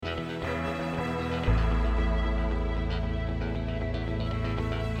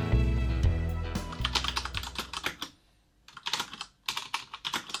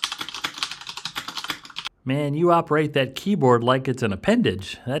Man, you operate that keyboard like it's an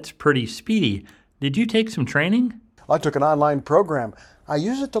appendage. That's pretty speedy. Did you take some training? I took an online program. I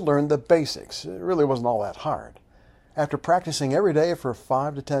used it to learn the basics. It really wasn't all that hard. After practicing every day for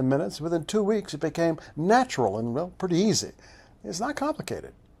 5 to 10 minutes, within 2 weeks it became natural and, well, pretty easy. It's not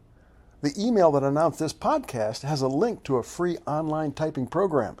complicated. The email that announced this podcast has a link to a free online typing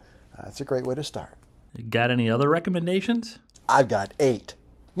program. That's a great way to start. Got any other recommendations? I've got 8.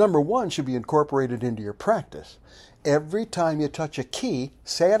 Number 1 should be incorporated into your practice. Every time you touch a key,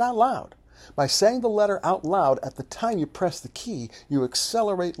 say it out loud. By saying the letter out loud at the time you press the key, you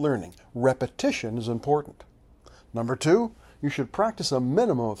accelerate learning. Repetition is important. Number 2, you should practice a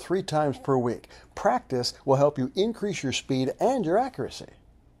minimum of 3 times per week. Practice will help you increase your speed and your accuracy.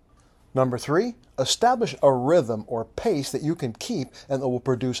 Number 3, establish a rhythm or pace that you can keep and that will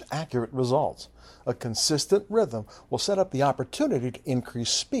produce accurate results. A consistent rhythm will set up the opportunity to increase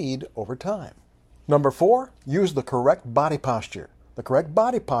speed over time. Number 4, use the correct body posture. The correct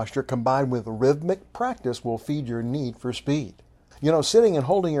body posture combined with rhythmic practice will feed your need for speed. You know, sitting and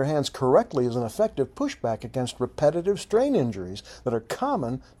holding your hands correctly is an effective pushback against repetitive strain injuries that are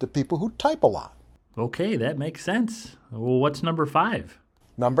common to people who type a lot. Okay, that makes sense. Well, what's number 5?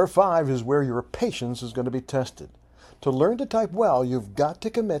 Number 5 is where your patience is going to be tested. To learn to type well, you've got to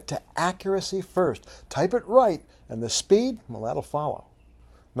commit to accuracy first. Type it right, and the speed, well, that'll follow.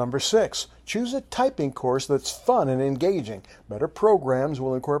 Number 6, choose a typing course that's fun and engaging. Better programs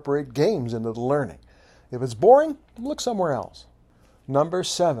will incorporate games into the learning. If it's boring, look somewhere else. Number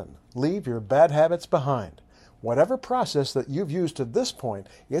 7, leave your bad habits behind. Whatever process that you've used to this point,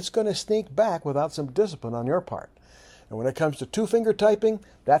 it's going to sneak back without some discipline on your part. And when it comes to 2-finger typing,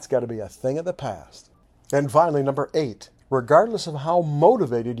 that's got to be a thing of the past. And finally, number 8, regardless of how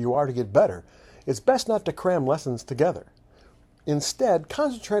motivated you are to get better, it's best not to cram lessons together. Instead,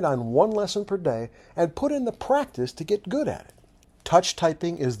 concentrate on 1 lesson per day and put in the practice to get good at it. Touch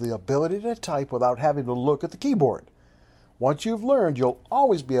typing is the ability to type without having to look at the keyboard. Once you've learned, you'll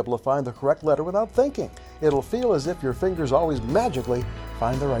always be able to find the correct letter without thinking. It'll feel as if your fingers always magically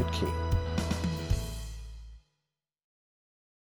find the right key.